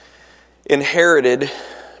inherited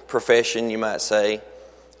profession, you might say,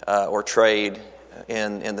 or trade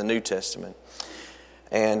in the New Testament.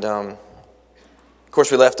 And of course,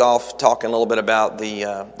 we left off talking a little bit about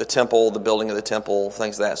the temple, the building of the temple,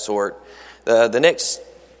 things of that sort. The next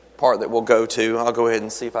part that we'll go to, I'll go ahead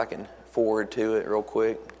and see if I can forward to it real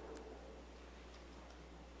quick.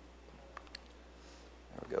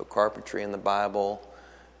 There we go, carpentry in the Bible.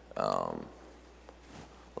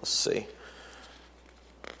 Let's see.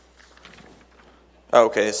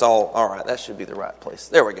 Okay, it's all right. That should be the right place.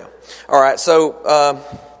 There we go. All right, so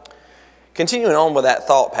continuing on with that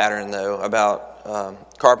thought pattern, though,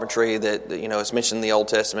 about carpentry that is mentioned in the Old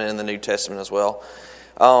Testament and the New Testament as well.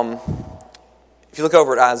 If you look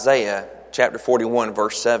over at Isaiah chapter 41,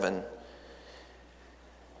 verse 7,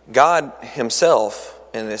 God himself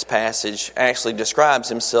in this passage actually describes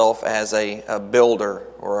himself as a builder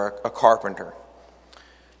or a carpenter.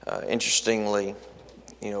 Interestingly,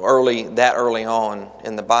 early on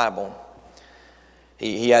in the Bible,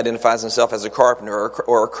 he identifies himself as a carpenter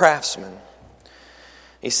or a craftsman.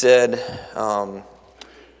 He said,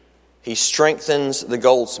 he strengthens the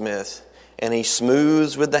goldsmith, and he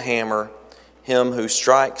smooths with the hammer him who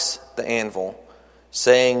strikes the anvil,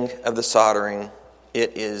 saying of the soldering,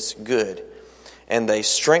 it is good. And they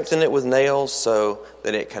strengthen it with nails so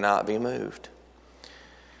that it cannot be moved.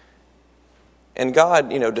 And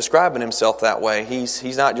God, describing himself that way,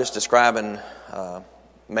 he's not just describing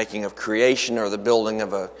making of creation or the building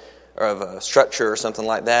of a structure or something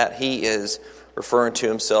like that. He is referring to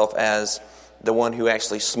himself as the one who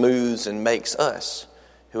actually smooths and makes us,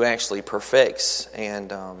 who actually perfects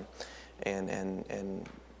and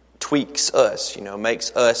tweaks us,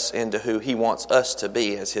 makes us into who he wants us to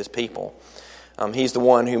be as his people. He's the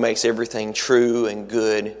one who makes everything true and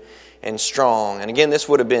good and strong. And again, this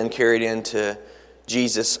would have been carried into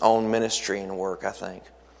Jesus' own ministry and work, I think.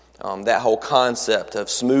 That whole concept of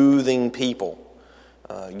smoothing people,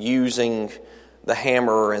 using the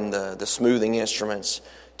hammer and the smoothing instruments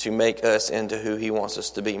to make us into who he wants us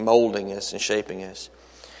to be, molding us and shaping us.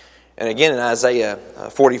 And again, in Isaiah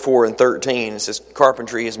 44 and 13, it says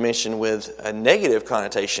carpentry is mentioned with a negative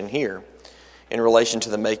connotation here in relation to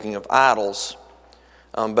the making of idols.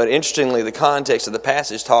 But interestingly, the context of the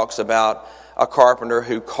passage talks about a carpenter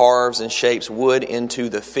who carves and shapes wood into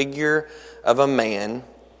the figure of a man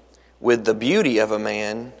with the beauty of a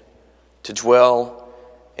man to dwell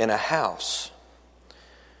in a house.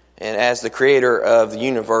 And as the creator of the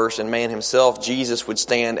universe and man himself, Jesus would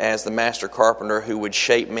stand as the master carpenter who would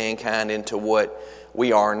shape mankind into what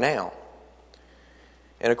we are now.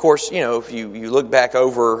 And of course, if you look back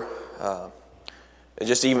over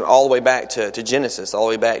just even all the way back to Genesis, all the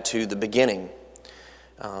way back to the beginning,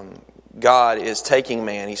 God is taking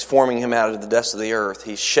man, he's forming him out of the dust of the earth,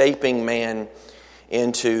 he's shaping man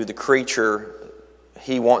into the creature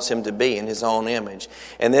he wants him to be in his own image.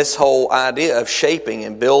 And this whole idea of shaping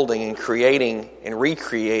and building and creating and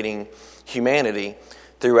recreating humanity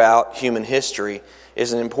throughout human history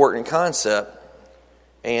is an important concept.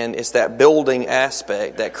 And it's that building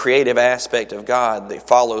aspect, that creative aspect of God that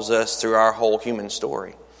follows us through our whole human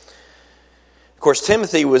story. Of course,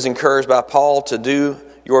 Timothy was encouraged by Paul to do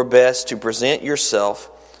your best to present yourself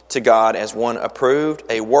to God as one approved,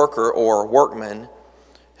 a worker or workman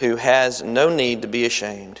who has no need to be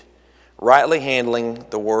ashamed, rightly handling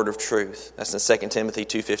the word of truth. That's in 2 Timothy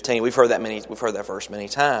 2:15. We've heard that verse many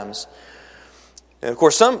times. And of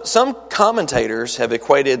course, some commentators have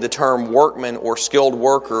equated the term workman or skilled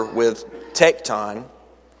worker with tekton,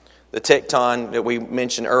 the tekton that we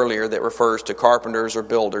mentioned earlier that refers to carpenters or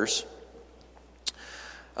builders,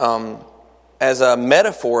 as a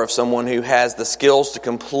metaphor of someone who has the skills to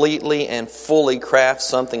completely and fully craft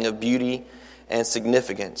something of beauty and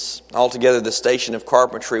significance. Altogether, the station of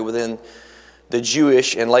carpentry within the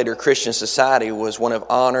Jewish and later Christian society was one of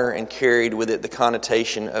honor and carried with it the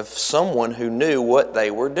connotation of someone who knew what they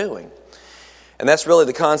were doing. And that's really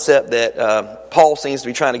the concept that Paul seems to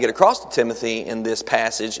be trying to get across to Timothy in this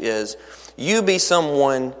passage is, you be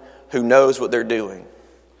someone who knows what they're doing.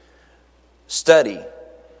 Study.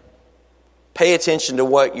 Pay attention to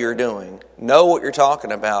what you're doing. Know what you're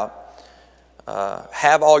talking about.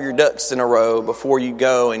 Have all your ducks in a row before you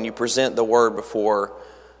go and you present the word before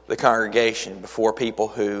the congregation, before people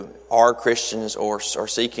who are Christians or are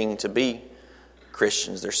seeking to be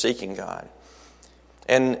Christians. They're seeking God.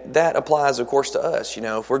 And that applies, of course, to us.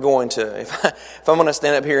 If we're going to, if I'm going to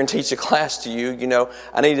stand up here and teach a class to you,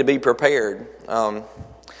 I need to be prepared. And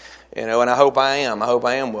I hope I am. I hope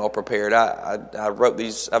I am well prepared. I wrote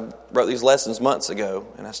these lessons months ago,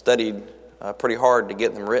 and I studied pretty hard to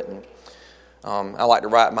get them written. I like to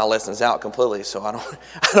write my lessons out completely, so I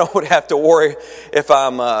don't have to worry if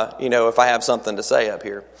if I have something to say up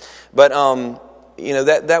here. But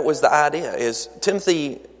that was the idea: is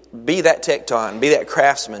Timothy, be that tekton, be that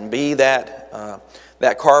craftsman, be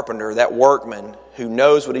that carpenter, that workman who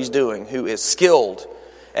knows what he's doing, who is skilled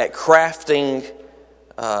at crafting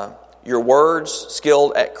your words,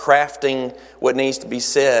 skilled at crafting what needs to be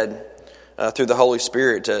said through the Holy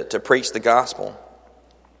Spirit to preach the gospel.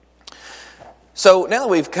 So now that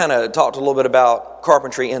we've kind of talked a little bit about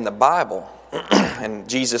carpentry in the Bible and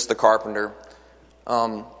Jesus the carpenter,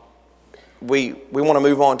 we want to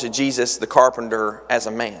move on to Jesus the carpenter as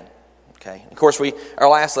a man. Okay. Of course, our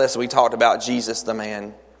last lesson we talked about Jesus the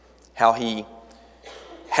man, how he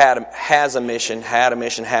has a mission,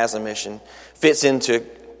 fits into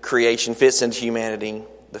creation, fits into humanity.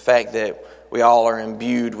 The fact that we all are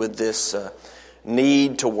imbued with this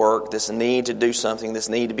need to work, this need to do something, this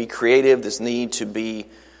need to be creative, this need to be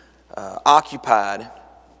occupied.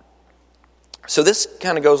 So this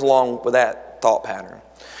kind of goes along with that thought pattern.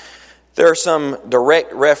 There are some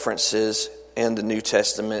direct references in the New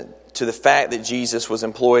Testament to the fact that Jesus was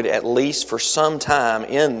employed at least for some time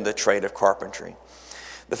in the trade of carpentry.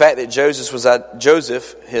 The fact that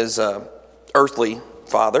Joseph, his earthly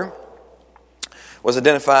father, was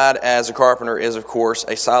identified as a carpenter is, of course,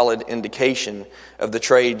 a solid indication of the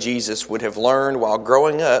trade Jesus would have learned while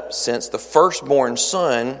growing up, since the firstborn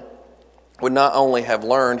son would not only have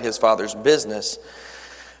learned his father's business,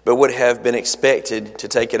 but would have been expected to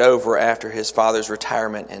take it over after his father's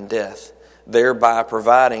retirement and death, thereby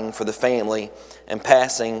providing for the family and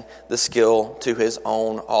passing the skill to his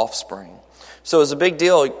own offspring. So it was a big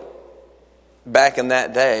deal back in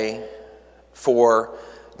that day for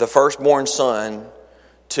the firstborn son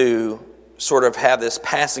to sort of have this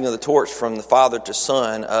passing of the torch from the father to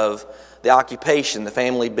son of the occupation, the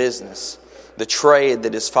family business, the trade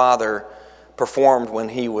that his father performed when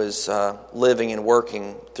he was living and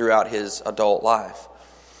working throughout his adult life.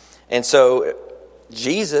 And so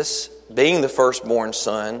Jesus, being the firstborn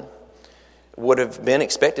son, would have been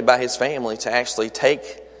expected by his family to actually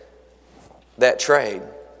take that trade,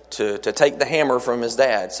 to take the hammer from his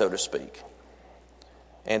dad, so to speak,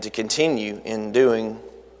 and to continue in doing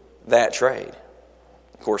that trade.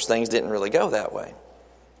 Of course, things didn't really go that way,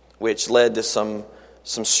 which led to some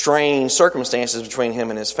strange circumstances between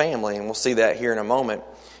him and his family, and we'll see that here in a moment.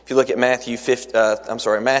 If you look at Matthew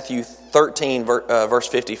 13, verse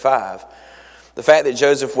 55, the fact that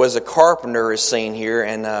Joseph was a carpenter is seen here,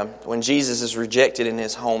 and when Jesus is rejected in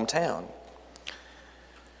his hometown.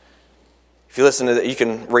 If you listen to that, you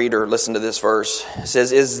can read or listen to this verse. It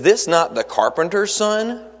says, "Is this not the carpenter's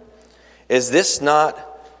son? Is this not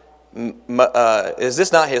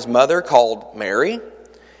his mother called Mary?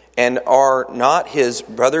 And are not his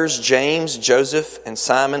brothers James, Joseph, and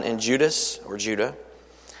Simon, and Judas, or Judah?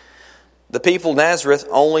 The people of Nazareth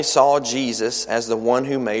only saw Jesus as the one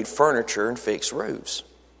who made furniture and fixed roofs."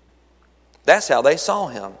 That's how they saw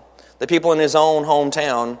him. The people in his own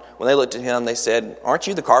hometown, when they looked at him, they said, "Aren't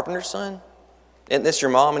you the carpenter's son? Isn't this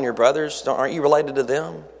your mom and your brothers? Aren't you related to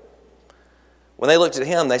them?" When they looked at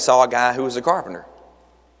him, they saw a guy who was a carpenter.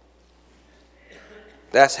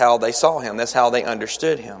 That's how they saw him. That's how they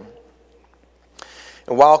understood him.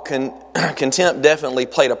 And while contempt definitely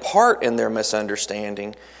played a part in their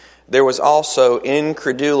misunderstanding, there was also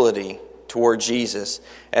incredulity toward Jesus,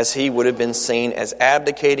 as he would have been seen as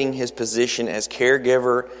abdicating his position as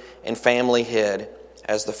caregiver and family head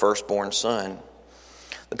as the firstborn son.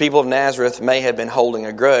 The people of Nazareth may have been holding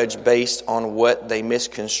a grudge based on what they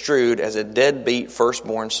misconstrued as a deadbeat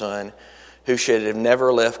firstborn son who should have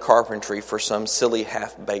never left carpentry for some silly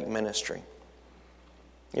half-baked ministry.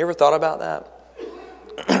 You ever thought about that?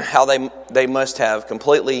 How they must have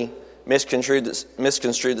completely misconstrued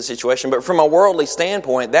the situation. But from a worldly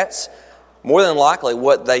standpoint, that's more than likely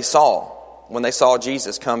what they saw when they saw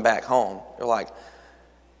Jesus come back home. They're like,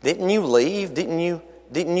 "Didn't you leave? Didn't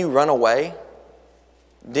you run away?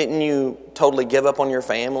 Didn't you totally give up on your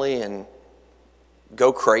family and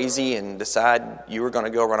go crazy and decide you were going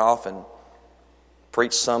to go run off and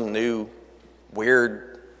preach some new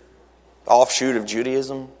weird offshoot of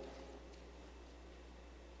Judaism?"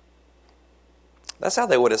 That's how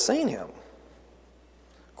they would have seen him.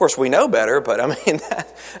 Of course, we know better, but I mean,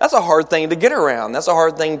 that's a hard thing to get around. That's a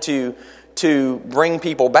hard thing to bring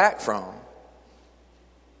people back from.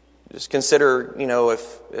 Just consider,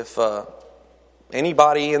 if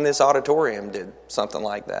anybody in this auditorium did something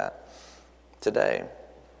like that today,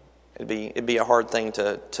 it'd be a hard thing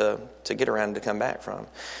to get around and to come back from.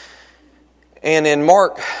 And in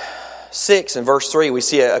Mark 6 and verse 3, we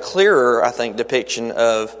see a clearer, I think, depiction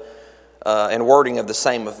of and wording of the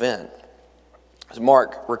same event.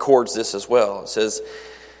 Mark records this as well. It says,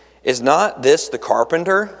 "Is not this the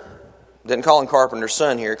carpenter?" Didn't call him carpenter's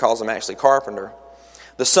son here. He calls him actually carpenter.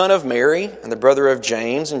 "The son of Mary and the brother of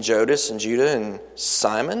James and Judas and Judah and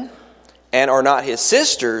Simon? And are not his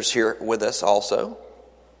sisters here with us also?"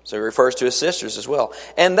 So he refers to his sisters as well.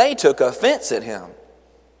 "And they took offense at him."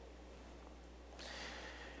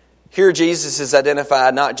 Here Jesus is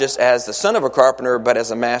identified not just as the son of a carpenter, but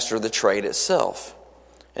as a master of the trade itself.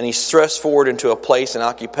 And he's thrust forward into a place and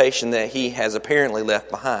occupation that he has apparently left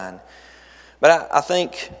behind. But I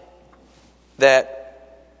think that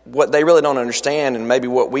what they really don't understand, and maybe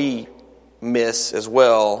what we miss as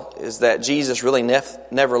well, is that Jesus really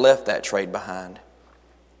never left that trade behind.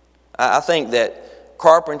 I think that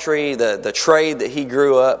carpentry, the trade that he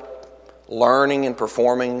grew up learning and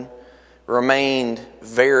performing, remained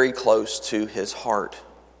very close to his heart.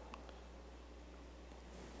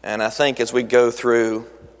 And I think as we go through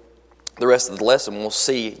the rest of the lesson, we'll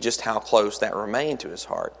see just how close that remained to his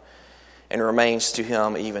heart, and remains to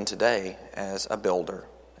him even today as a builder,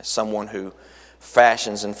 as someone who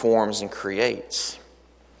fashions and forms and creates.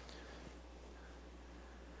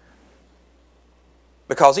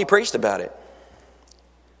 Because he preached about it.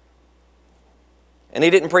 And he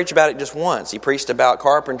didn't preach about it just once. He preached about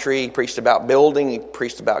carpentry, he preached about building, he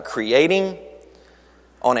preached about creating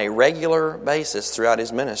on a regular basis throughout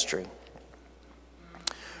his ministry.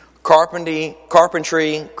 Carpentry,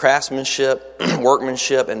 craftsmanship,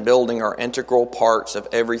 workmanship, and building are integral parts of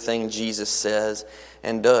everything Jesus says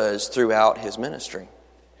and does throughout his ministry.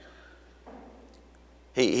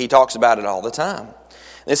 He talks about it all the time.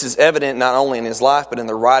 This is evident not only in his life, but in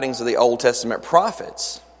the writings of the Old Testament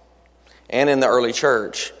prophets and in the early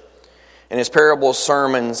church. In his parables,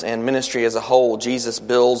 sermons, and ministry as a whole, Jesus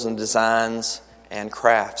builds and designs and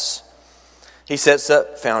crafts. He sets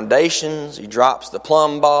up foundations, he drops the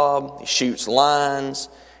plumb bob, he shoots lines,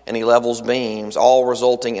 and he levels beams, all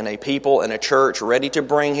resulting in a people and a church ready to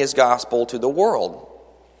bring his gospel to the world.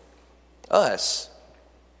 Us.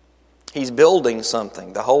 He's building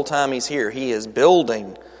something. The whole time he's here, he is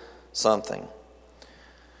building something.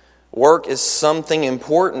 Work is something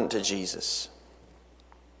important to Jesus.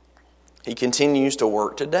 He continues to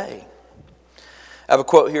work today. I have a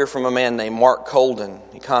quote here from a man named Mark Colden.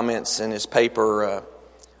 He comments in his paper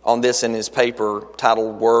on this in his paper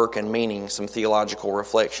titled "Work and Meaning: Some Theological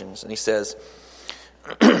Reflections." And he says,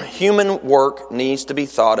 "Human work needs to be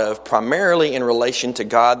thought of primarily in relation to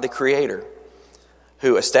God the Creator,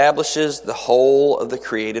 who establishes the whole of the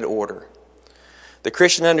created order. The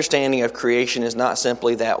Christian understanding of creation is not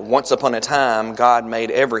simply that once upon a time God made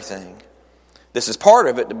everything. This is part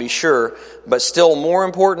of it, to be sure, but still more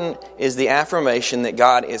important is the affirmation that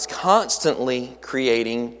God is constantly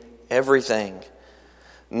creating everything.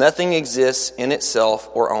 Nothing exists in itself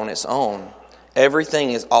or on its own.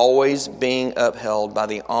 Everything is always being upheld by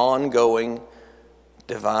the ongoing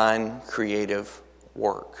divine creative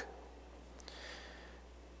work."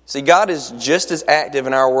 See, God is just as active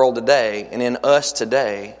in our world today and in us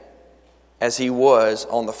today as He was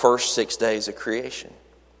on the first 6 days of creation.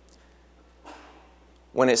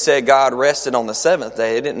 When it said God rested on the seventh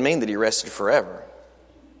day, it didn't mean that He rested forever.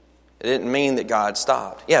 It didn't mean that God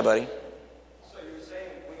stopped. Yeah, buddy? So you're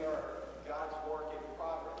saying we are God's work in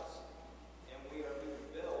progress, and we are being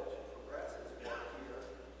built, progressive work here,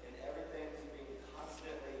 and everything is being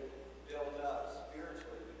constantly built up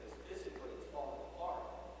spiritually, because physically it's falling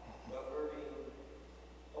apart, but we're being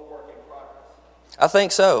a work in progress. I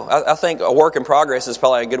think so. I think a work in progress is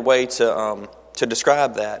probably a good way to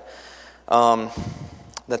describe that.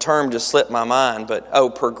 The term just slipped my mind, but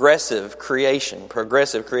progressive creation.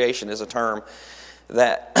 Progressive creation is a term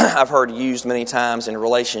that I've heard used many times in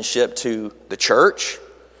relationship to the church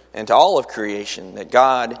and to all of creation. That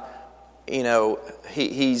God,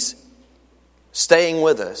 He's staying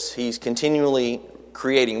with us. He's continually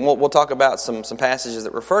creating. We'll talk about some passages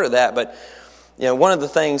that refer to that, but one of the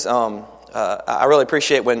things I really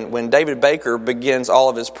appreciate when David Baker begins all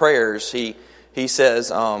of his prayers, he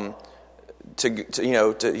says.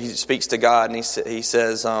 He speaks to God, and he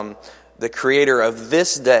says, "The Creator of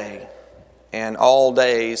this day and all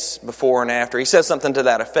days before and after." He says something to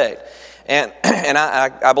that effect, and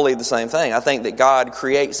I believe the same thing. I think that God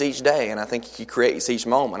creates each day, and I think He creates each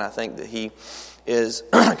moment. I think that He is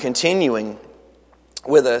continuing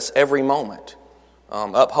with us every moment,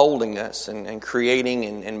 upholding us and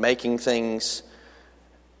creating and making things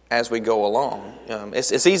as we go along.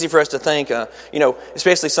 It's easy for us to think,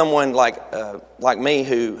 especially someone like me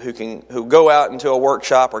who go out into a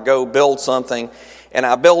workshop or go build something, and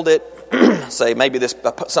I build it, say maybe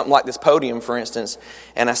something like this podium, for instance,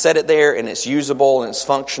 and I set it there, and it's usable, and it's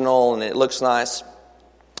functional, and it looks nice,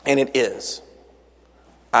 and it is.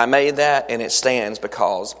 I made that, and it stands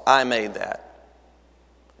because I made that.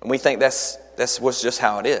 And we think that's just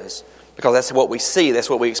how it is, because that's what we see, that's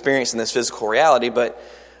what we experience in this physical reality, but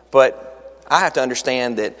I have to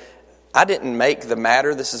understand that I didn't make the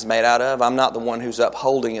matter this is made out of. I'm not the one who's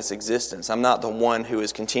upholding its existence. I'm not the one who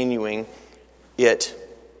is continuing it.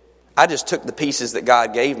 I just took the pieces that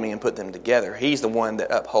God gave me and put them together. He's the one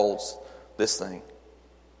that upholds this thing,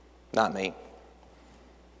 not me.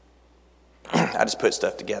 I just put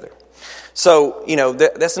stuff together. So,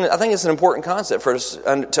 I think it's an important concept for us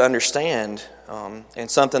to understand,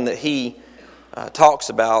 and something that he talks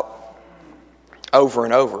about over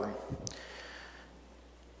and over.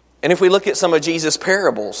 And if we look at some of Jesus'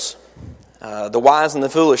 parables, the wise and the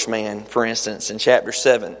foolish man, for instance, in chapter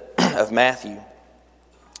 7 of Matthew,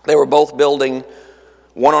 they were both building,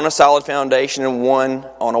 one on a solid foundation and one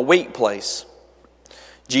on a weak place.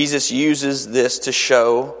 Jesus uses this to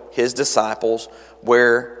show his disciples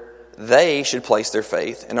where they should place their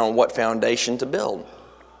faith and on what foundation to build.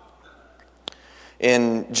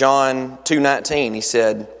 In John 2:19, he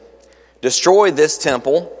said, "Destroy this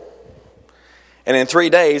temple, and in 3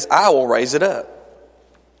 days I will raise it up."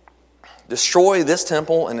 Destroy this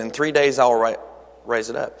temple, and in 3 days I will raise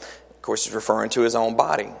it up. Of course, he's referring to his own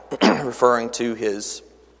body, referring to his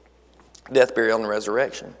death, burial, and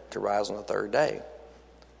resurrection, to rise on the third day.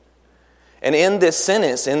 And in this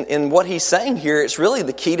sentence, in what he's saying here, it's really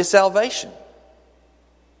the key to salvation.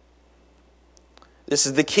 This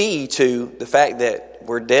is the key to the fact that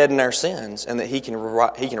we're dead in our sins and that He can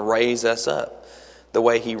raise us up the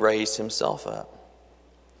way He raised Himself up.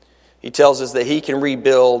 He tells us that He can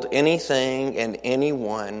rebuild anything and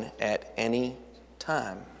anyone at any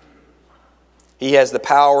time. He has the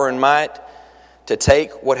power and might to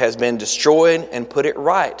take what has been destroyed and put it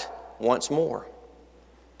right once more.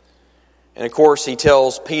 And of course, He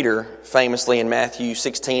tells Peter famously in Matthew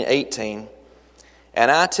 16:18, "And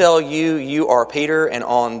I tell you, you are Peter, and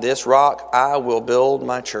on this rock I will build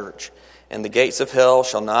my church, and the gates of hell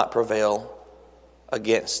shall not prevail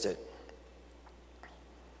against it."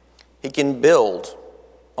 He can build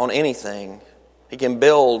on anything. He can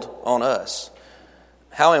build on us.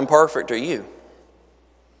 How imperfect are you?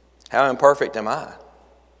 How imperfect am I?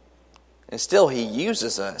 And still He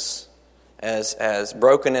uses us, as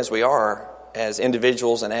broken as we are, as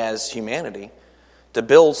individuals and as humanity, to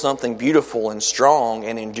build something beautiful and strong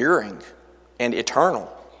and enduring and eternal.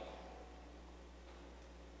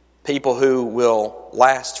 People who will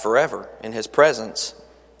last forever in His presence.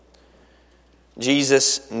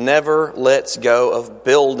 Jesus never lets go of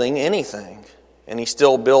building anything, and He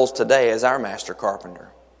still builds today as our master carpenter.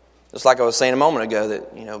 Just like I was saying a moment ago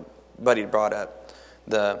that, Buddy brought up,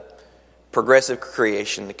 the progressive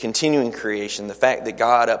creation, the continuing creation, the fact that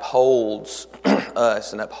God upholds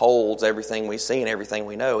us and upholds everything we see and everything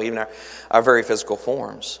we know, even our very physical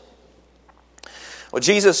forms. Well,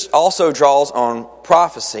 Jesus also draws on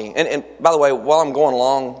prophecy. And by the way, while I'm going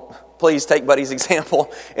along, please take Buddy's example,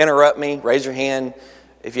 interrupt me, raise your hand.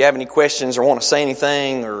 If you have any questions or want to say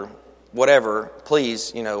anything or whatever,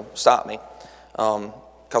 please, stop me.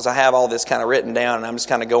 Because I have all this kind of written down and I'm just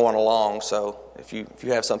kind of going along. So if you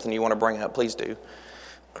have something you want to bring up, please do.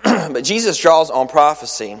 But Jesus draws on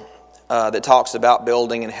prophecy that talks about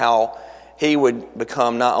building and how He would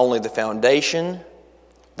become not only the foundation,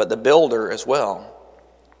 but the builder as well.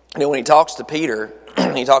 When He talks to Peter,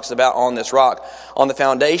 He talks about on this rock, on the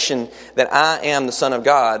foundation that I am the Son of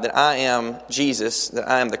God, that I am Jesus, that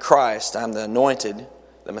I am the Christ, I'm the anointed,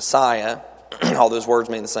 the Messiah. All those words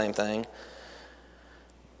mean the same thing.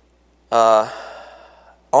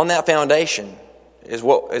 On that foundation is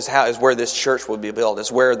where this church will be built.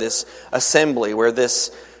 Is where this assembly, where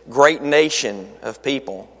this great nation of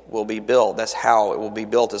people will be built. That's how it will be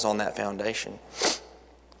built, is on that foundation.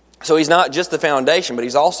 So He's not just the foundation, but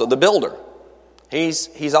He's also the builder.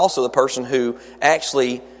 He's also the person who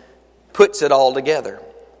actually puts it all together.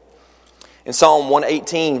 In Psalm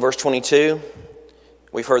 118, verse 22,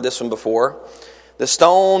 we've heard this one before. The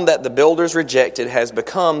stone that the builders rejected has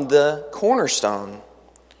become the cornerstone.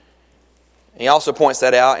 He also points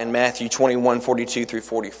that out in Matthew 21, 42 through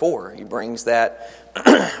 44. He brings that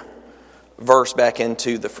verse back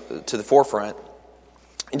into the forefront.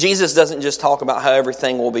 Jesus doesn't just talk about how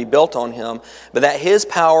everything will be built on Him, but that His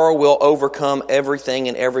power will overcome everything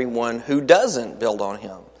and everyone who doesn't build on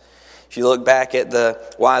Him. If you look back at the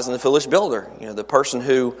wise and the foolish builder, the person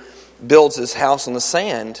who builds his house on the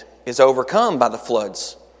sand is overcome by the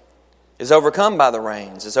floods, is overcome by the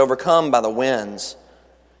rains, is overcome by the winds,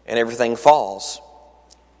 and everything falls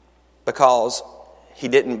because he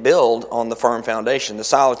didn't build on the firm foundation, the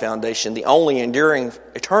solid foundation, the only enduring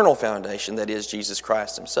eternal foundation that is Jesus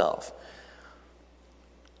Christ himself.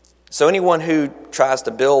 So anyone who tries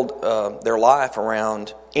to build their life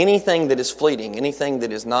around anything that is fleeting, anything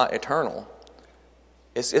that is not eternal,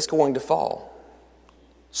 it's going to fall.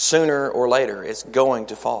 Sooner or later, it's going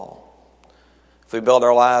to fall. If we build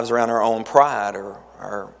our lives around our own pride or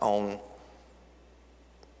our own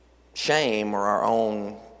shame or our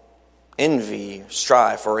own envy,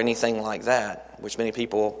 strife, or anything like that, which many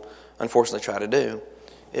people unfortunately try to do,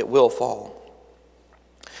 it will fall.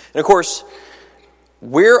 And of course,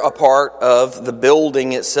 we're a part of the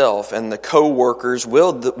building itself and the co-workers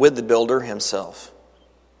with the builder himself.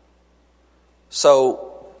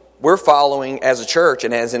 So we're following as a church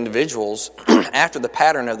and as individuals after the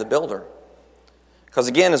pattern of the builder. Because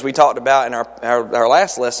again, as we talked about in our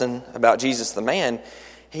last lesson about Jesus the man,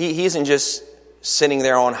 he isn't just sitting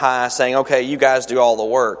there on high saying, okay, you guys do all the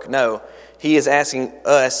work. No, he is asking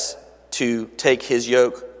us to take his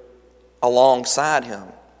yoke alongside him,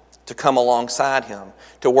 to come alongside him,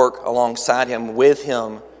 to work alongside him, with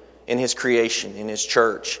him in his creation, in his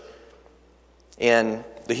church, in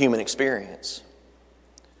the human experience.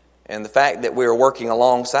 And the fact that we are working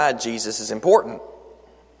alongside Jesus is important.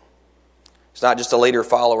 It's not just a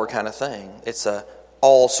leader-follower kind of thing. It's a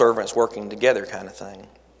all servants working together kind of thing.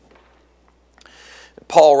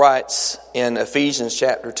 Paul writes in Ephesians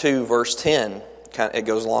chapter 2, verse 10, it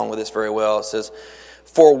goes along with this very well. It says,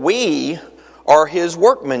 "For we are his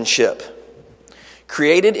workmanship,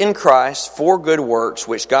 created in Christ for good works,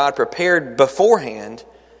 which God prepared beforehand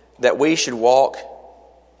that we should walk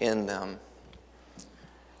in them."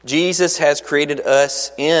 Jesus has created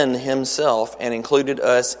us in himself and included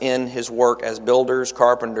us in his work as builders,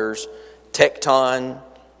 carpenters, tecton,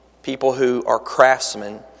 people who are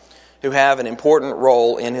craftsmen, who have an important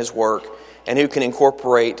role in his work and who can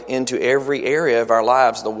incorporate into every area of our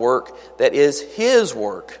lives the work that is his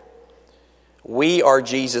work. We are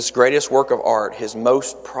Jesus' greatest work of art, his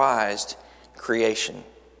most prized creation.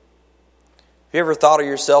 Have you ever thought of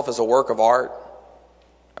yourself as a work of art,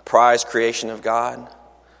 a prized creation of God?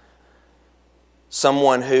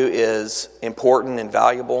 Someone who is important and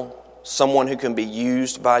valuable, someone who can be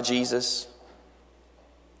used by Jesus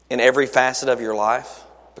in every facet of your life?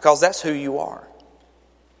 Because that's who you are.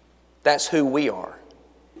 That's who we are.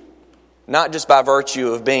 Not just by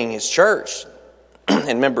virtue of being his church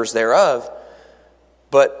and members thereof,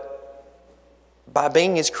 but by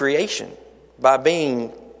being his creation, by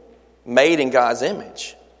being made in God's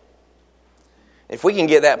image. If we can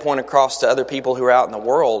get that point across to other people who are out in the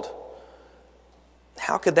world,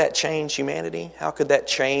 how could that change humanity? How could that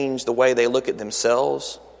change the way they look at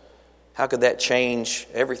themselves? How could that change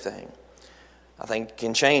everything? I think it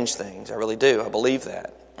can change things. I really do. I believe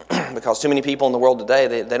that. Because too many people in the world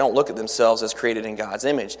today, they don't look at themselves as created in God's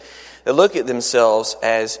image. They look at themselves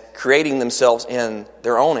as creating themselves in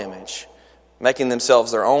their own image, making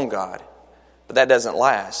themselves their own God. But that doesn't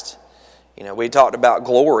last. We talked about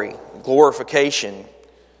glory, glorification,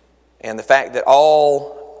 and the fact that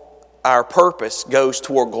all our purpose goes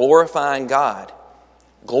toward glorifying God,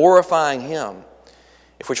 glorifying him.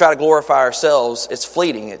 If we try to glorify ourselves, it's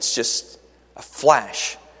fleeting. It's just a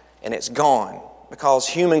flash, and it's gone. Because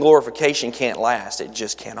human glorification can't last. It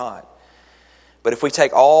just cannot. But if we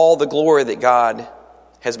take all the glory that God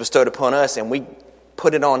has bestowed upon us and we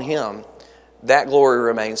put it on him, that glory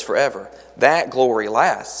remains forever. That glory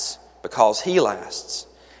lasts because he lasts.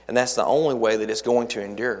 And that's the only way that it's going to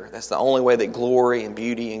endure. That's the only way that glory and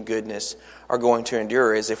beauty and goodness are going to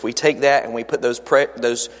endure, is if we take that and we put those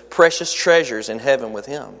precious treasures in heaven with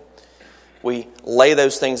him. We lay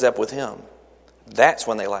those things up with him. That's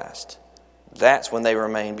when they last. That's when they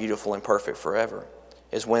remain beautiful and perfect forever,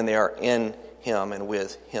 is when they are in him and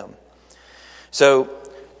with him. So,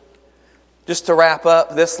 just to wrap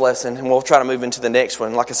up this lesson, and we'll try to move into the next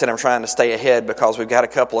one. Like I said, I'm trying to stay ahead because we've got a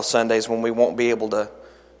couple of Sundays when we won't be able to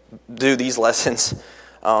do these lessons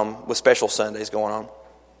with special Sundays going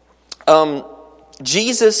on.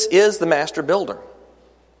 Jesus is the master builder.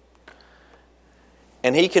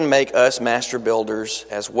 And he can make us master builders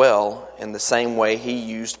as well in the same way he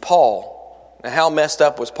used Paul. Now, how messed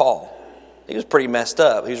up was Paul? He was pretty messed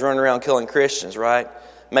up. He was running around killing Christians, right?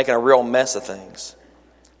 Making a real mess of things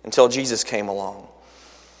until Jesus came along.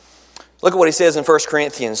 Look at what he says in 1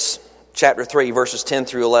 Corinthians chapter 3, verses 10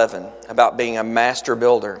 through 11, about being a master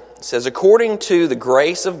builder. It says, "According to the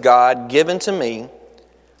grace of God given to me,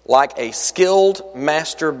 like a skilled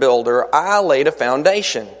master builder, I laid a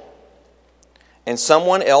foundation, and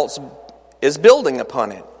someone else is building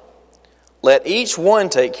upon it. Let each one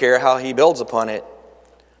take care how he builds upon it.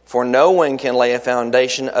 For no one can lay a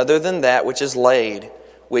foundation other than that which is laid,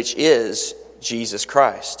 which is Jesus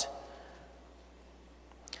Christ."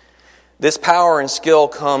 This power and skill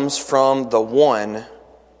comes from the one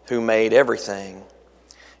who made everything.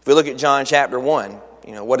 If we look at John chapter 1,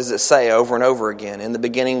 what does it say over and over again? In the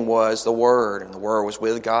beginning was the Word, and the Word was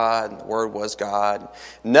with God, and the Word was God.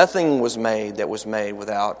 Nothing was made that was made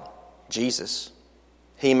without Jesus.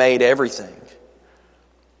 He made everything.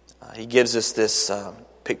 He gives us this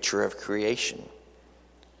picture of creation.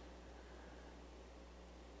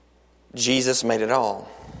 Jesus made it all.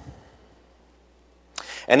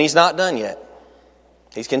 And He's not done yet.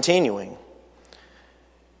 He's continuing.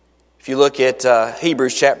 If you look at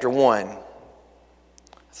Hebrews chapter 1,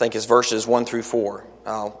 I think it's verses 1 through 4.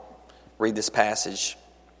 I'll read this passage.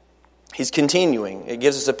 He's continuing. It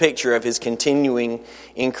gives us a picture of His continuing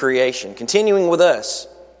in creation. Continuing with us.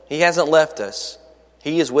 He hasn't left us.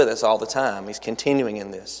 He is with us all the time. He's continuing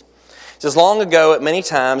in this. It says, "Long ago, at many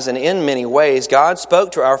times and in many ways, God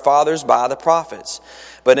spoke to our fathers by the prophets.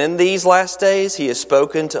 But in these last days, He has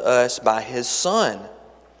spoken to us by His Son,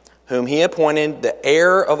 whom He appointed the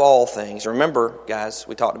heir of all things." Remember, guys,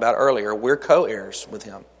 we talked about earlier, we're co-heirs with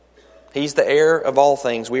Him. He's the heir of all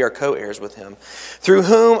things. We are co-heirs with Him. "Through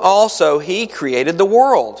whom also He created the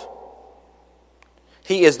world.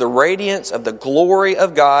 He is the radiance of the glory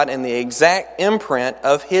of God and the exact imprint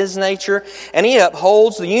of His nature, and He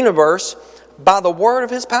upholds the universe by the word of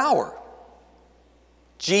His power."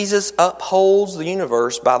 Jesus upholds the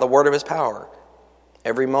universe by the word of His power.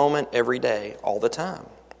 Every moment, every day, all the time.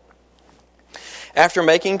 "After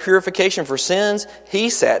making purification for sins, He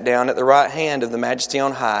sat down at the right hand of the Majesty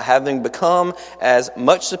on high, having become as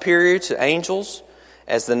much superior to angels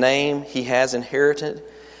as the name He has inherited,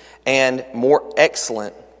 and more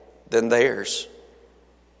excellent than theirs."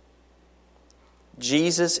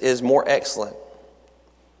 Jesus is more excellent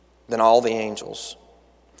than all the angels.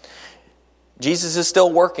 Jesus is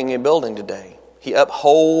still working and building today. He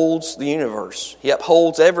upholds the universe. He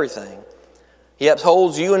upholds everything. He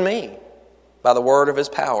upholds you and me by the word of His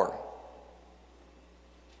power.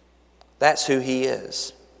 That's who He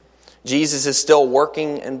is. Jesus is still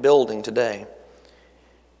working and building today.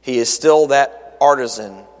 He is still that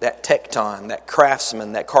artisan, that tecton, that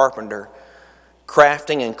craftsman, that carpenter,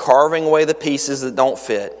 crafting and carving away the pieces that don't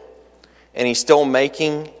fit. And He's still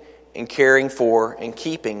making and caring for and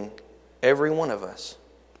keeping every one of us.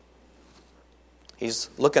 He's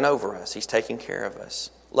looking over us. He's taking care of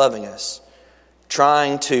us, loving us,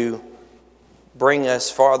 trying to bring us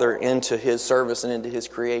farther into His service and into His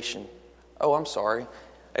creation. Oh, I'm sorry.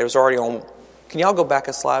 It was already on. Can y'all go back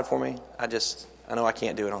a slide for me? I know I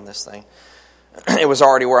can't do it on this thing. It was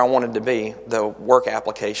already where I wanted to be, the work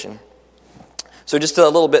application. So just a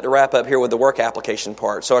little bit to wrap up here with the work application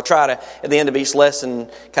part. So I try to, at the end of each lesson,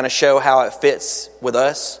 kind of show how it fits with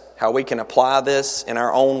us, how we can apply this in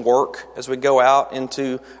our own work as we go out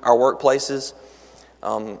into our workplaces.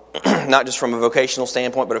 Not just from a vocational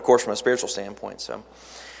standpoint, but of course from a spiritual standpoint. So,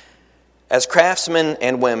 as craftsmen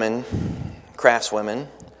and women, craftswomen,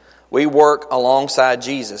 we work alongside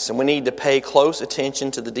Jesus, and we need to pay close attention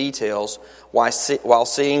to the details while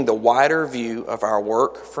seeing the wider view of our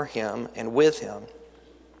work for Him and with Him,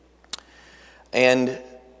 and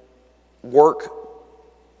work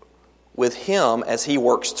with Him as He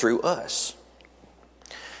works through us.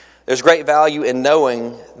 There's great value in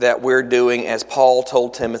knowing that we're doing as Paul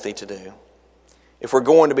told Timothy to do. If we're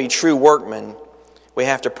going to be true workmen, we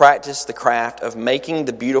have to practice the craft of making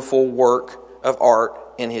the beautiful work of art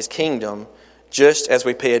in His kingdom, just as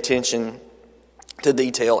we pay attention to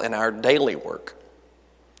detail in our daily work.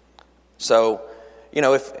 So,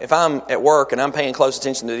 if I'm at work and I'm paying close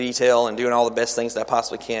attention to detail and doing all the best things that I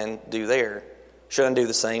possibly can do there, should I do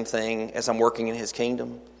the same thing as I'm working in His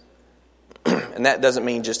kingdom? And that doesn't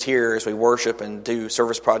mean just here as we worship and do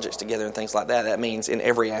service projects together and things like that. That means in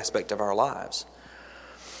every aspect of our lives.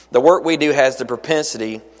 The work we do has the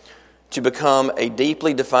propensity to become a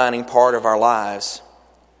deeply defining part of our lives,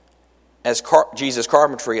 as Jesus'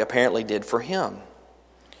 carpentry apparently did for Him.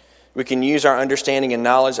 We can use our understanding and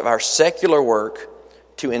knowledge of our secular work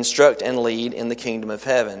to instruct and lead in the kingdom of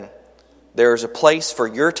heaven. There is a place for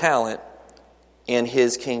your talent in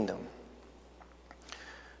His kingdom.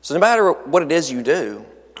 So no matter what it is you do,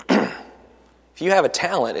 if you have a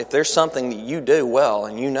talent, if there's something that you do well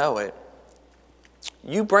and you know it,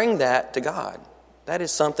 you bring that to God. That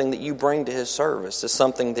is something that you bring to His service. It's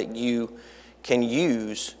something that you can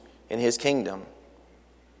use in His kingdom.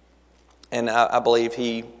 And I believe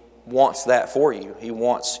He wants that for you. He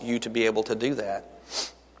wants you to be able to do that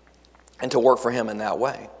and to work for Him in that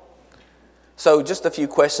way. So just a few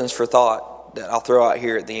questions for thought that I'll throw out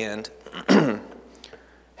here at the end.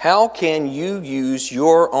 How can you use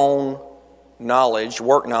your own knowledge,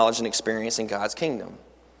 work knowledge, and experience in God's kingdom?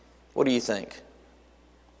 What do you think?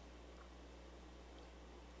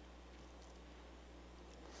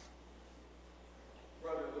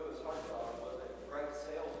 Brother Louis Hartzog was a great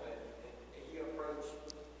salesman, and he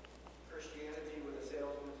approached Christianity with a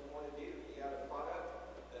salesman's point of view. He had a product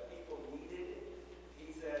that people needed. He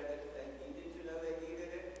said that they needed to know they needed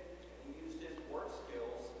it. And he used his work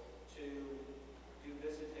skills to do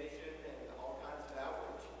visitation and all kinds of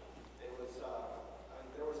outreach. There was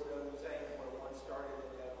no saying where one started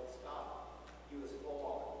and the other one stopped. He was full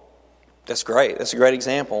on. That's great. That's a great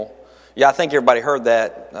example. Yeah, I think everybody heard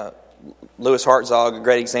that. Louis Hartzog, a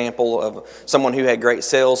great example of someone who had great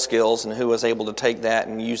sales skills and who was able to take that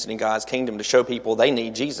and use it in God's kingdom to show people they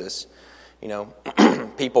need Jesus. You know,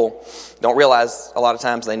 people don't realize a lot of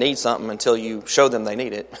times they need something until you show them they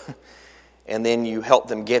need it. And then you help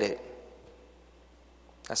them get it.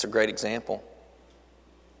 That's a great example.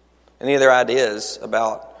 Any other ideas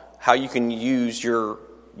about how you can use your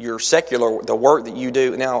secular, the work that you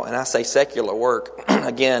do now? And I say secular work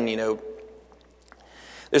again. You know,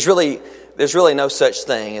 there's really no such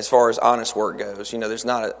thing as far as honest work goes. You know, there's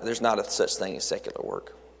not a such thing as secular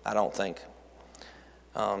work. I don't think.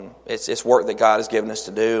 It's work that God has given us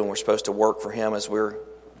to do, and we're supposed to work for Him as we're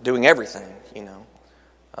doing everything. You know,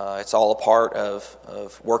 it's all a part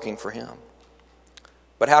of working for Him.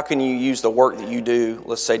 But how can you use the work that you do,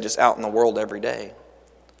 let's say, just out in the world every day?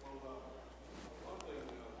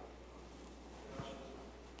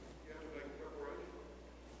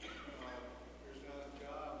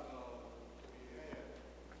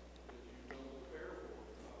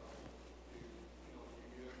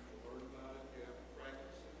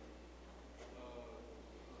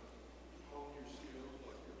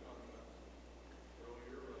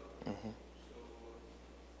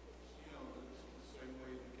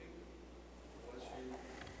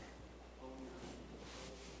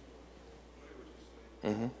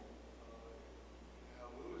 Mm-hmm.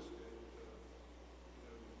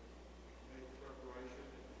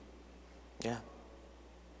 Yeah.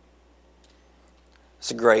 That's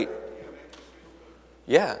a great.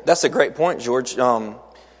 Yeah, that's a great point, George. You know,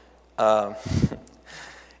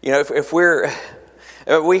 if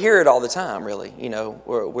we hear it all the time, really. You know,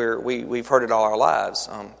 we've heard it all our lives.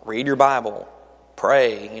 Read your Bible,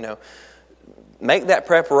 pray. You know, make that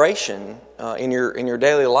preparation in your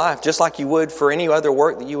daily life, just like you would for any other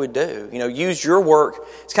work that you would do. You know, use your work.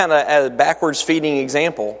 It's kind of a backwards feeding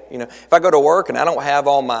example. You know, if I go to work and I don't have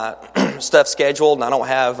all my stuff scheduled and I don't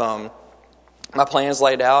have my plans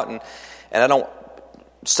laid out and I don't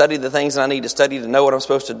study the things that I need to study to know what I'm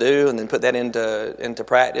supposed to do and then put that into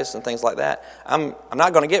practice and things like that, I'm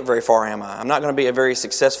not going to get very far, am I? I'm not going to be a very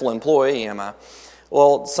successful employee, am I?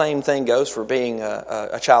 Well, the same thing goes for being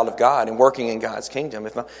a child of God and working in God's kingdom.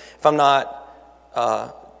 If I'm not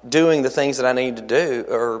doing the things that I need to do,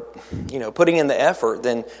 or putting in the effort,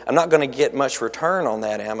 then I'm not going to get much return on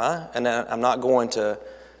that, am I? And I'm not going to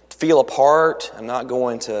feel a part. I'm not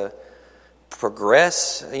going to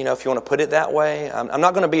progress. If you want to put it that way, I'm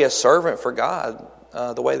not going to be a servant for God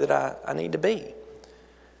the way that I need to be.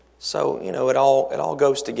 So it all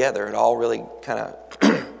goes together. It all really kind of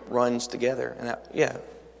runs together, and yeah.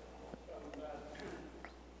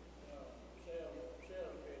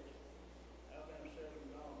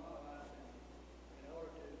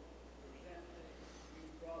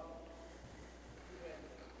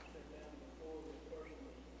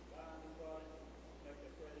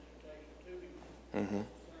 Mm-hmm.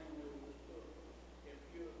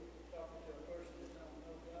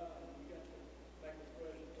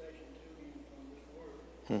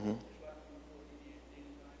 Mm-hmm.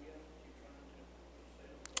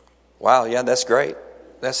 Wow, yeah, that's great.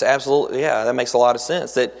 That's absolutely, that makes a lot of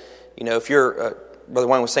sense. That, if you're, Brother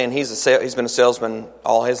Wayne was saying he's been a salesman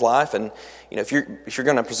all his life, and if you're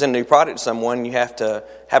going to present a new product to someone, you have to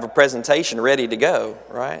have a presentation ready to go,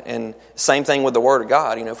 right? And same thing with the Word of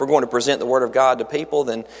God. If we're going to present the Word of God to people,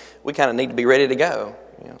 then we kind of need to be ready to go.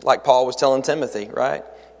 Like Paul was telling Timothy, right?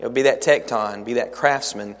 Be that tecton, be that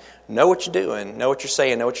craftsman. Know what you're doing, know what you're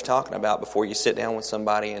saying, know what you're talking about before you sit down with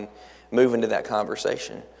somebody and move into that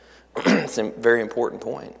conversation. It's a very important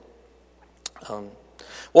point.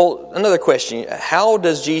 Well, another question. How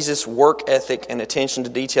does Jesus' work ethic and attention to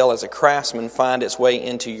detail as a craftsman find its way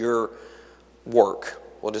into your work?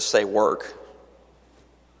 We'll just say work.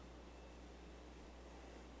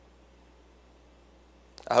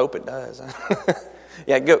 I hope it does.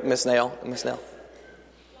 Yeah, go, Miss Nell. Miss Nell.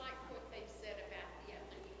 Like what they said about you have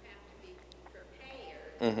to be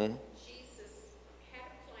prepared. Mm-hmm. Jesus had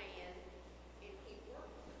a plan, and he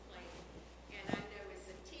worked the plan. And I know as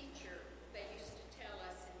a teacher, they used to tell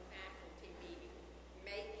us in faculty meeting,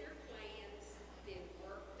 make your plans, then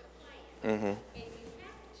work the plan. Mm-hmm. And you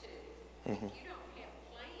have to. Mm-hmm. If you don't have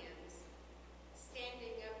plans,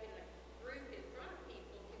 standing up in a group in front of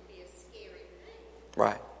people can be a scary thing.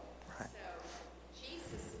 Right. So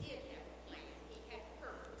Jesus did have a plan. He had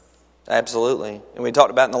purpose. Absolutely. And we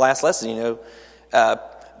talked about in the last lesson,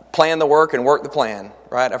 plan the work and work the plan,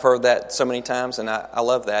 right? I've heard that so many times, and I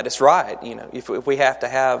love that. It's right. If we have to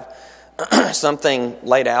have something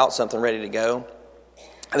laid out, something ready to go,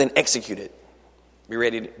 and then execute it. Be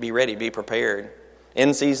ready, be prepared.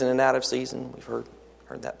 In season and out of season. We've heard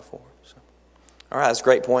that before. So. All right, that's a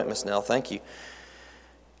great point, Miss Nell. Thank you.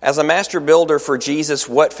 As a master builder for Jesus,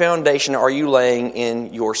 what foundation are you laying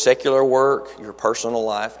in your secular work, your personal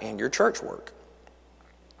life, and your church work?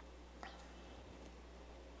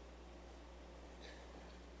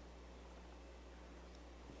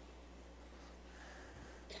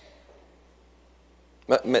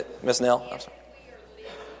 Miss Nell? I'm sorry. We are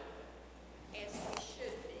living as we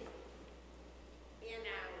should be. In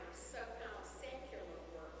our so-called secular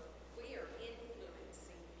work, we are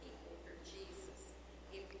influencing people for Jesus.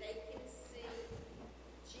 If they can see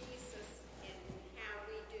Jesus in how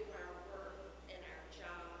we do our work and our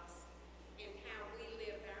jobs and how we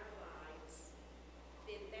live our lives,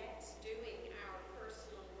 then that's doing our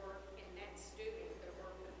personal work and that's doing the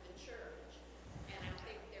work of the church. And I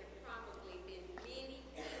think there have probably been many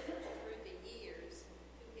people through the years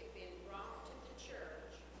who have been brought to the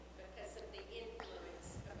church because of the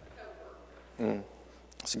influence of a co-worker.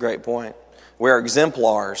 That's a great point. We're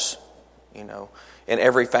exemplars, in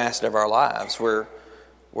every facet of our lives.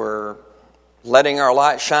 We're letting our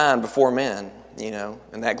light shine before men,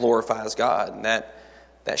 and that glorifies God. And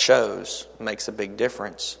that shows, makes a big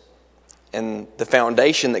difference. And the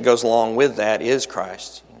foundation that goes along with that is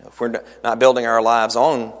Christ. If we're not building our lives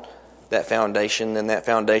on that foundation, then that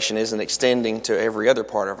foundation isn't extending to every other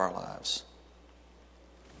part of our lives.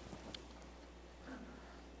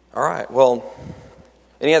 All right, well,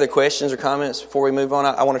 any other questions or comments before we move on?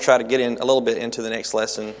 I want to try to get in a little bit into the next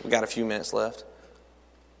lesson. We've got a few minutes left.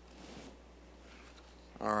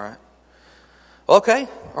 All right. Okay,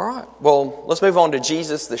 all right. Well, let's move on to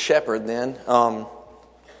Jesus the shepherd then, while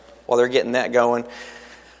they're getting that going.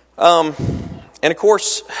 And of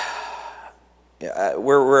course,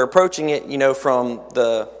 we're approaching it, from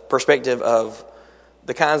the perspective of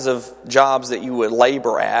the kinds of jobs that you would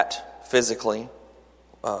labor at physically,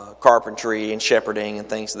 carpentry and shepherding and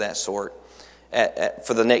things of that sort,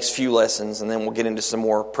 for the next few lessons, and then we'll get into some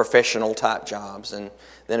more professional type jobs, and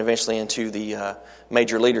then eventually into the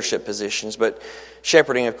major leadership positions. But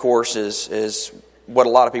shepherding, of course, is what a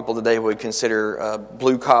lot of people today would consider a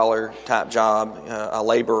blue-collar type job, a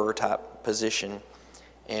laborer type position.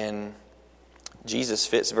 And Jesus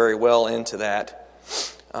fits very well into that.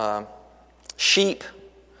 Sheep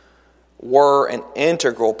were an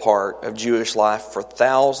integral part of Jewish life for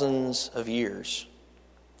thousands of years.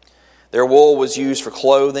 Their wool was used for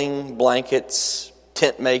clothing, blankets,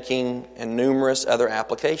 tent making, and numerous other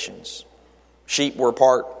applications. Sheep were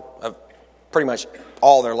part of pretty much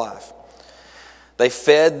all their life. They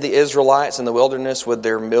fed the Israelites in the wilderness with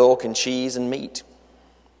their milk and cheese and meat.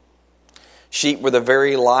 Sheep were the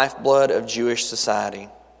very lifeblood of Jewish society.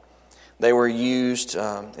 They were used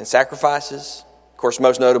in sacrifices, of course,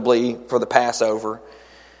 most notably for the Passover,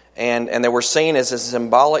 and they were seen as a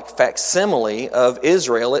symbolic facsimile of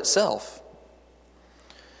Israel itself.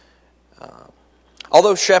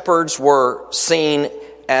 Although shepherds were seen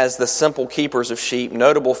as the simple keepers of sheep,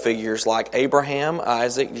 notable figures like Abraham,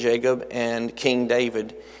 Isaac, Jacob, and King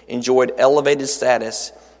David enjoyed elevated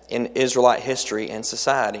status in Israelite history and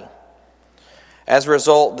society. As a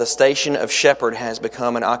result, the station of shepherd has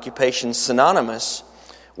become an occupation synonymous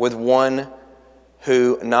with one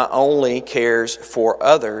who not only cares for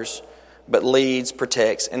others, but leads,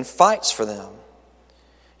 protects, and fights for them.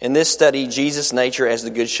 In this study, Jesus' nature as the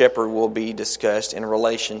Good Shepherd will be discussed in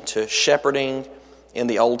relation to shepherding in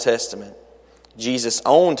the Old Testament, Jesus'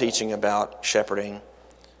 own teaching about shepherding,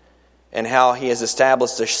 and how he has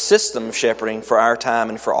established a system of shepherding for our time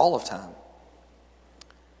and for all of time.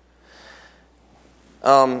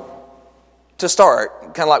 To start,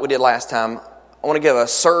 kind of like we did last time, I want to give a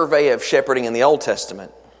survey of shepherding in the Old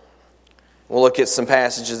Testament. We'll look at some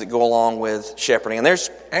passages that go along with shepherding. And there's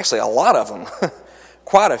actually a lot of them.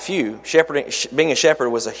 Quite a few. Being a shepherd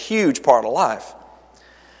was a huge part of life.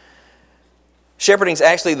 Shepherding is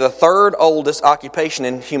actually the third oldest occupation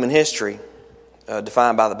in human history,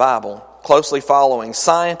 defined by the Bible, closely following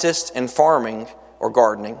scientists and farming or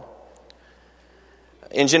gardening.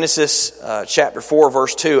 In Genesis chapter 4,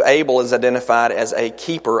 verse 2, Abel is identified as a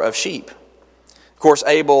keeper of sheep. Of course,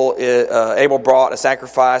 Abel brought a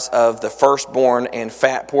sacrifice of the firstborn and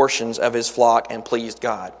fat portions of his flock and pleased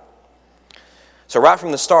God. So right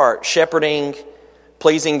from the start, shepherding,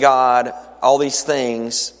 pleasing God, all these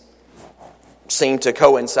things seem to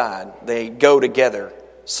coincide. They go together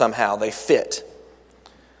somehow. They fit.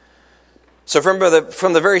 So from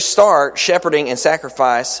the very start, shepherding and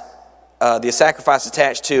sacrifice, the sacrifice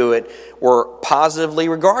attached to it, were positively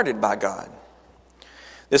regarded by God.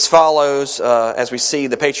 This follows, as we see,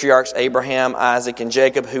 the patriarchs Abraham, Isaac, and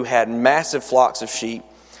Jacob, who had massive flocks of sheep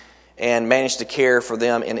and managed to care for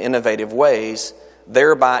them in innovative ways,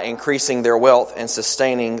 thereby increasing their wealth and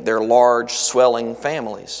sustaining their large, swelling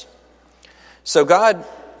families. So God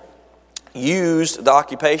used the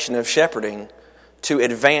occupation of shepherding to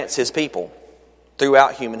advance His people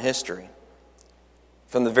throughout human history,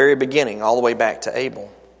 from the very beginning all the way back to Abel.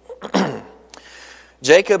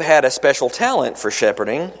 Jacob had a special talent for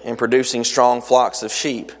shepherding and producing strong flocks of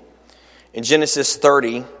sheep. In Genesis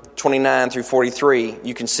 30, 29 through 43,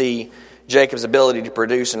 you can see Jacob's ability to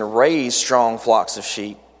produce and raise strong flocks of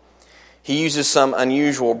sheep. He uses some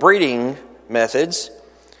unusual breeding methods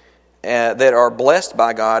that are blessed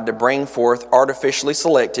by God to bring forth artificially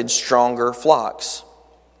selected, stronger flocks,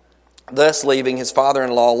 thus leaving his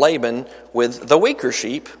father-in-law Laban with the weaker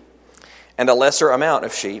sheep and a lesser amount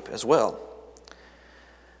of sheep as well.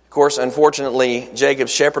 Of course, unfortunately,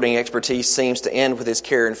 Jacob's shepherding expertise seems to end with his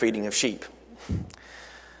care and feeding of sheep.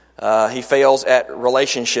 He fails at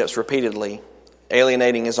relationships repeatedly,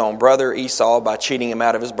 alienating his own brother Esau by cheating him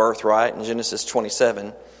out of his birthright in Genesis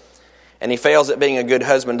 27. And he fails at being a good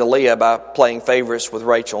husband to Leah by playing favorites with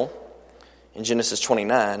Rachel in Genesis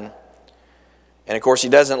 29. And of course, he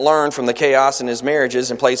doesn't learn from the chaos in his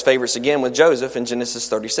marriages and plays favorites again with Joseph in Genesis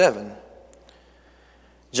 37.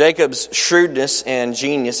 Jacob's shrewdness and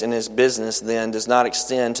genius in his business then does not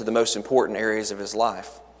extend to the most important areas of his life.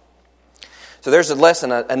 So there's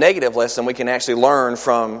a negative lesson we can actually learn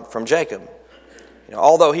from Jacob.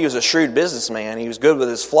 Although he was a shrewd businessman, he was good with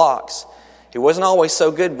his flocks, he wasn't always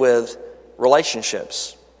so good with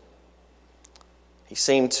relationships. He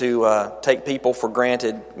seemed to take people for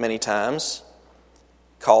granted many times,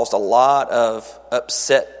 caused a lot of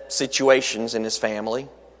upset situations in his family.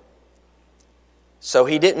 So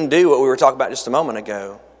he didn't do what we were talking about just a moment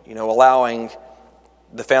ago, allowing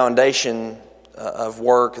the foundation of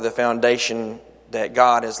work, the foundation that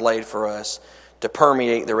God has laid for us to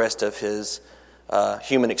permeate the rest of his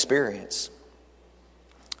human experience.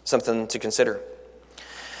 Something to consider.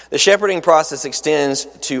 The shepherding process extends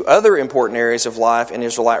to other important areas of life in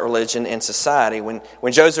Israelite religion and society.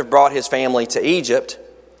 When Joseph brought his family to Egypt,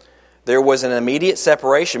 there was an immediate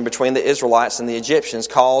separation between the Israelites and the Egyptians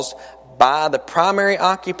caused by the primary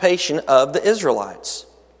occupation of the Israelites.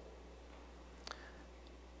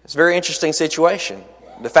 It's a very interesting situation.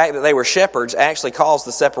 The fact that they were shepherds actually caused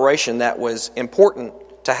the separation that was important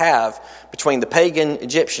to have between the pagan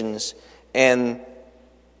Egyptians and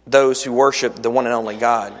those who worship the one and only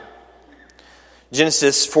God.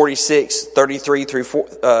 Genesis 46, 33 through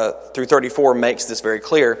 34 makes this very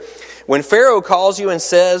clear. When Pharaoh calls you and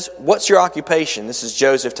says, "What's your occupation?" This is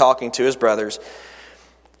Joseph talking to his brothers.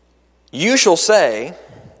 "You shall say,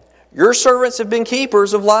 'Your servants have been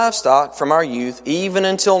keepers of livestock from our youth, even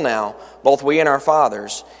until now, both we and our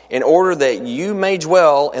fathers, in order that you may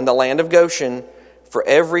dwell in the land of Goshen, for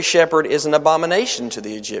every shepherd is an abomination to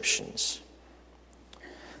the Egyptians.'"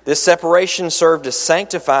 This separation served to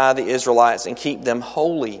sanctify the Israelites and keep them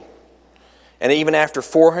holy. And even after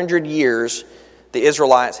 400 years, the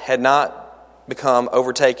Israelites had not become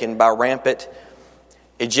overtaken by rampant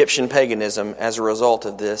Egyptian paganism as a result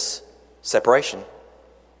of this separation.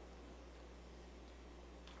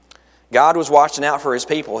 God was watching out for His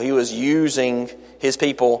people. He was using His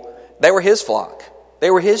people. They were His flock. They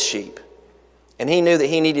were His sheep. And He knew that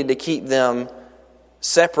He needed to keep them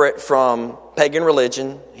separate from pagan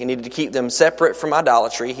religion. He needed to keep them separate from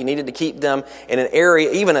idolatry. He needed to keep them in an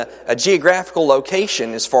area, even a geographical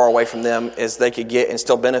location as far away from them as they could get and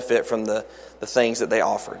still benefit from the things that they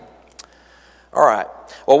offered. All right.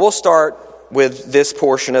 Well, we'll start with this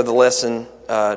portion of the lesson